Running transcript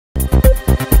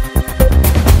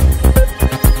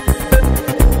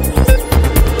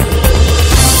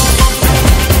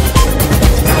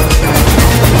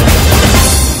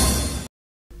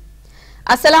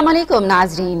अस्सलाम वालेकुम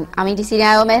नाजरीन, अमीडी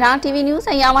मेहरान टीवी न्यूज़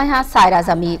यहाँ सायरा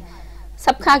जमीर।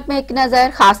 सब खाक में एक नजर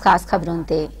खास खबरों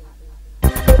ते।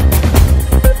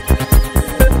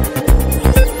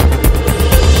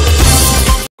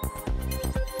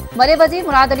 वरी वज़ीर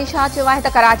मुराद अली शाह चयो आहे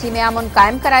त कराची में अमन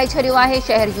कायम कराए छड़ियो आहे।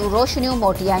 शहर जूं रोशनियूं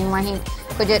मोटी आयूं आहिनि।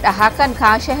 कुछ ॾहाकनि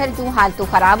खां शहर जूं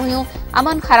हालतूं ख़राब हुयूं।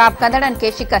 अमन ख़राब कंदड़नि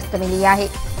खे शिकस्त मिली आहे।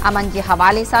 अमन जे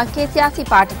हवाले सां के सियासी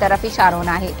पार्टी तरफ़ इशारो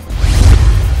नाहे।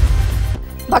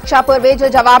 बख्शापुर वेझो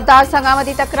जवाबदार सां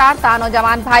गांवदी तकरार, तानो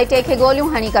जवान भाईटे खे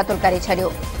गोलियूं हणी क़त्ल करे छॾियो।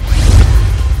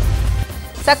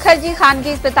 सखर जी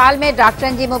खानगी अस्पताल में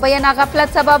डॉक्टरनि जी मुबैना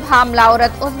गफ़लत सबब हामला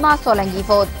औरत उज़मा सोलंगी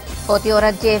फोती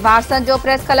औरत जे वारसनि जो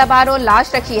प्रेस क्लब आरो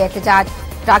लाश रखी एहतजाज।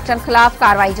 डॉक्टरनि ख़िलाफ़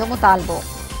कार्रवाई जो मुतालबो।